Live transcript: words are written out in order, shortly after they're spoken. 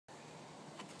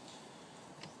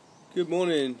Good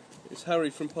morning, it's Harry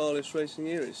from Pilelistracing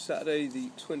here. It's Saturday the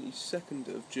 22nd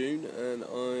of June and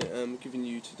I am giving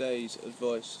you today's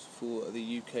advice for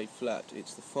the UK flat.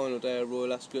 It's the final day of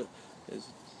Royal Ascot. It's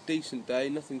a decent day,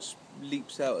 nothing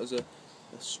leaps out as a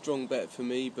strong bet for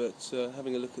me, but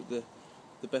having a look at the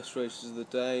best races of the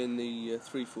day in the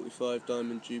 3:45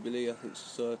 Diamond Jubilee, I think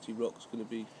Society Rock's going to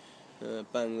be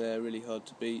bang there, really hard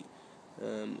to beat.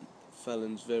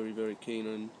 Fallon's very keen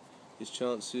on his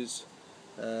chances.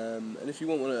 And if you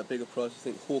want one at a bigger price, I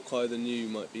think Hawkeye the New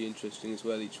might be interesting as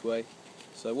well each way.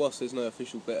 So whilst there's no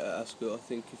official bet at Ascot, I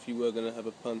think if you were going to have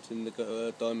a punt in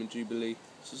the Diamond Jubilee,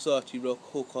 Society Rock,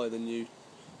 Hawkeye the New,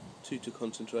 two to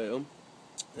concentrate on.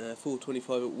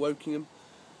 4:25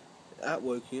 at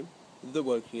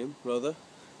Wokingham rather.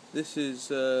 This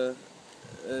is an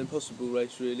impossible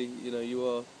race really. You know, you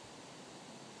are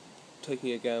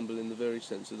taking a gamble in the very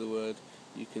sense of the word.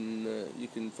 You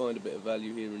can find a bit of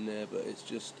value here and there, but it's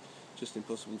just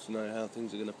impossible to know how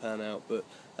things are going to pan out. But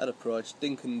at a price,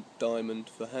 Dinkum Diamond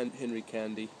for Henry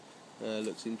Candy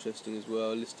looks interesting as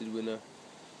well. Listed winner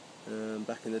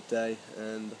back in the day,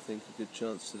 and I think a good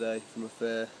chance today from a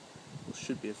fair, or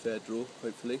should be a fair draw,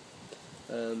 hopefully.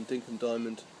 Dinkum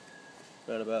Diamond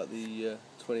around about the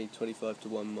 20-25 to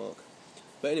 1 mark.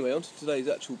 But anyway, on to today's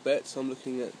actual bets. I'm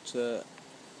looking at the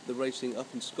racing up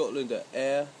in Scotland at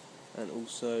Ayr. And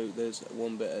also there's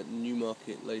one bet at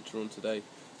Newmarket later on today.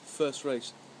 First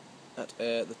race at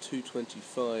Ayr, the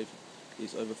 2:25,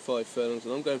 is over 5 furlongs,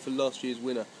 and I'm going for last year's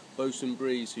winner, Bosun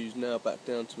Breeze, who's now back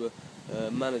down to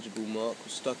a manageable mark.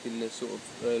 Was stuck in the sort of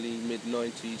early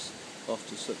mid-90s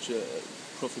after such a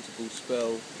profitable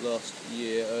spell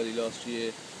early last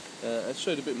year, and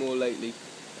showed a bit more lately.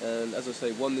 And as I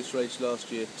say, won this race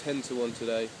last year, 10 to 1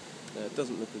 today.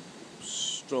 Doesn't look a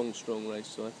strong race,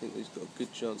 so I think he's got a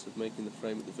good chance of making the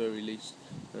frame at the very least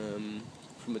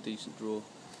from a decent draw,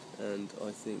 and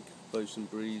I think Bosun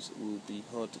Breeze will be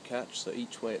hard to catch, so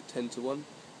each way at 10 to 1.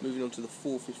 Moving on to the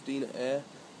 4:15 at Ayr,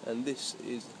 and this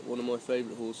is one of my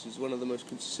favourite horses, one of the most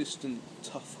consistent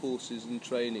tough horses in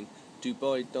training,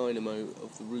 Dubai Dynamo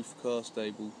of the Roof Car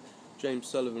Stable. James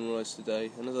Sullivan rides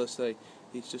today, and as I say,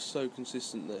 he's just so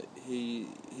consistent that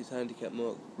his handicap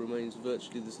mark remains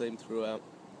virtually the same throughout.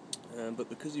 But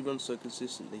because he runs so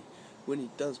consistently, when he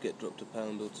does get dropped a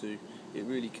pound or two, it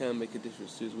really can make a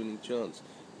difference to his winning chance.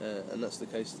 And that's the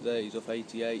case today. He's off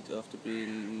 88 after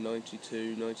being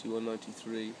 92, 91,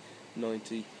 93,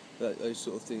 90, those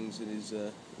sort of things in his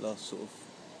last sort of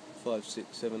 5,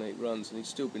 6, 7, 8 runs, and he's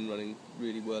still been running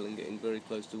really well and getting very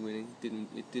close to winning.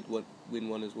 It did win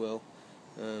one as well,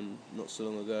 not so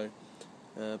long ago.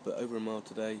 But over a mile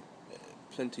today,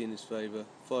 plenty in his favour.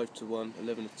 5 to 1,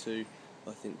 11 to 2.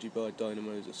 I think Dubai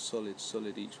Dynamo is a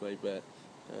solid each way bet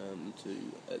to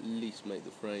at least make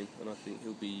the frame, and I think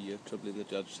he'll be troubling the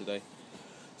judge today.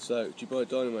 So Dubai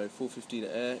Dynamo 4:15 at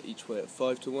Ayr, each way at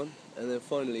 5 to 1, and then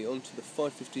finally on to the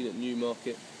 5:15 at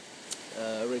Newmarket,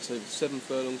 a race over 7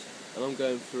 furlongs, and I'm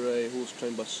going for a horse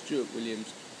trained by Stuart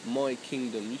Williams, My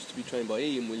Kingdom. Used to be trained by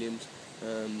Ian Williams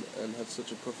and had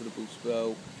such a profitable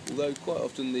spell, although quite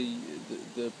often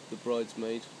the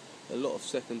bridesmaid, a lot of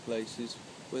second places.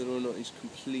 Whether or not he's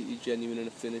completely genuine in a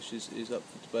finish is up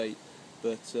for debate,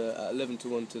 but at 11 to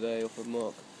 1 today, off a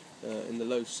mark in the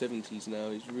low 70s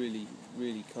now, he's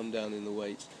really come down in the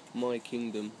weights. My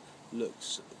Kingdom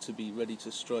looks to be ready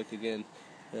to strike again.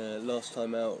 Last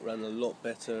time out ran a lot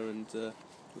better and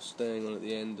was staying on at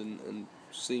the end and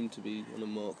seemed to be on a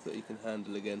mark that he can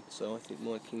handle again. So I think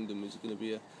My Kingdom is going to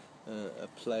be a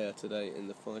player today in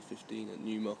the 5:15 at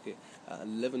Newmarket at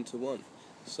 11 to 1.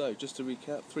 So, just to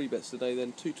recap, 3 bets today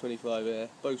then: 2:25 Ayr,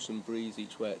 Bosun Breeze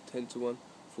each way at 10 to 1,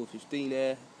 4:15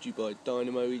 Ayr, Dubai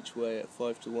Dynamo each way at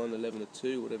 5 to 1, 11 to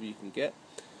 2, whatever you can get.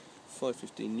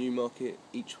 5:15 Newmarket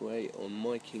each way on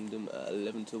My Kingdom at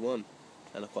 11 to 1,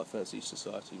 and I quite fancy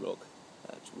Society Rock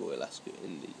at Royal Ascot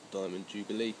in the Diamond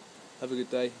Jubilee. Have a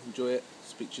good day, enjoy it,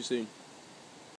 speak to you soon.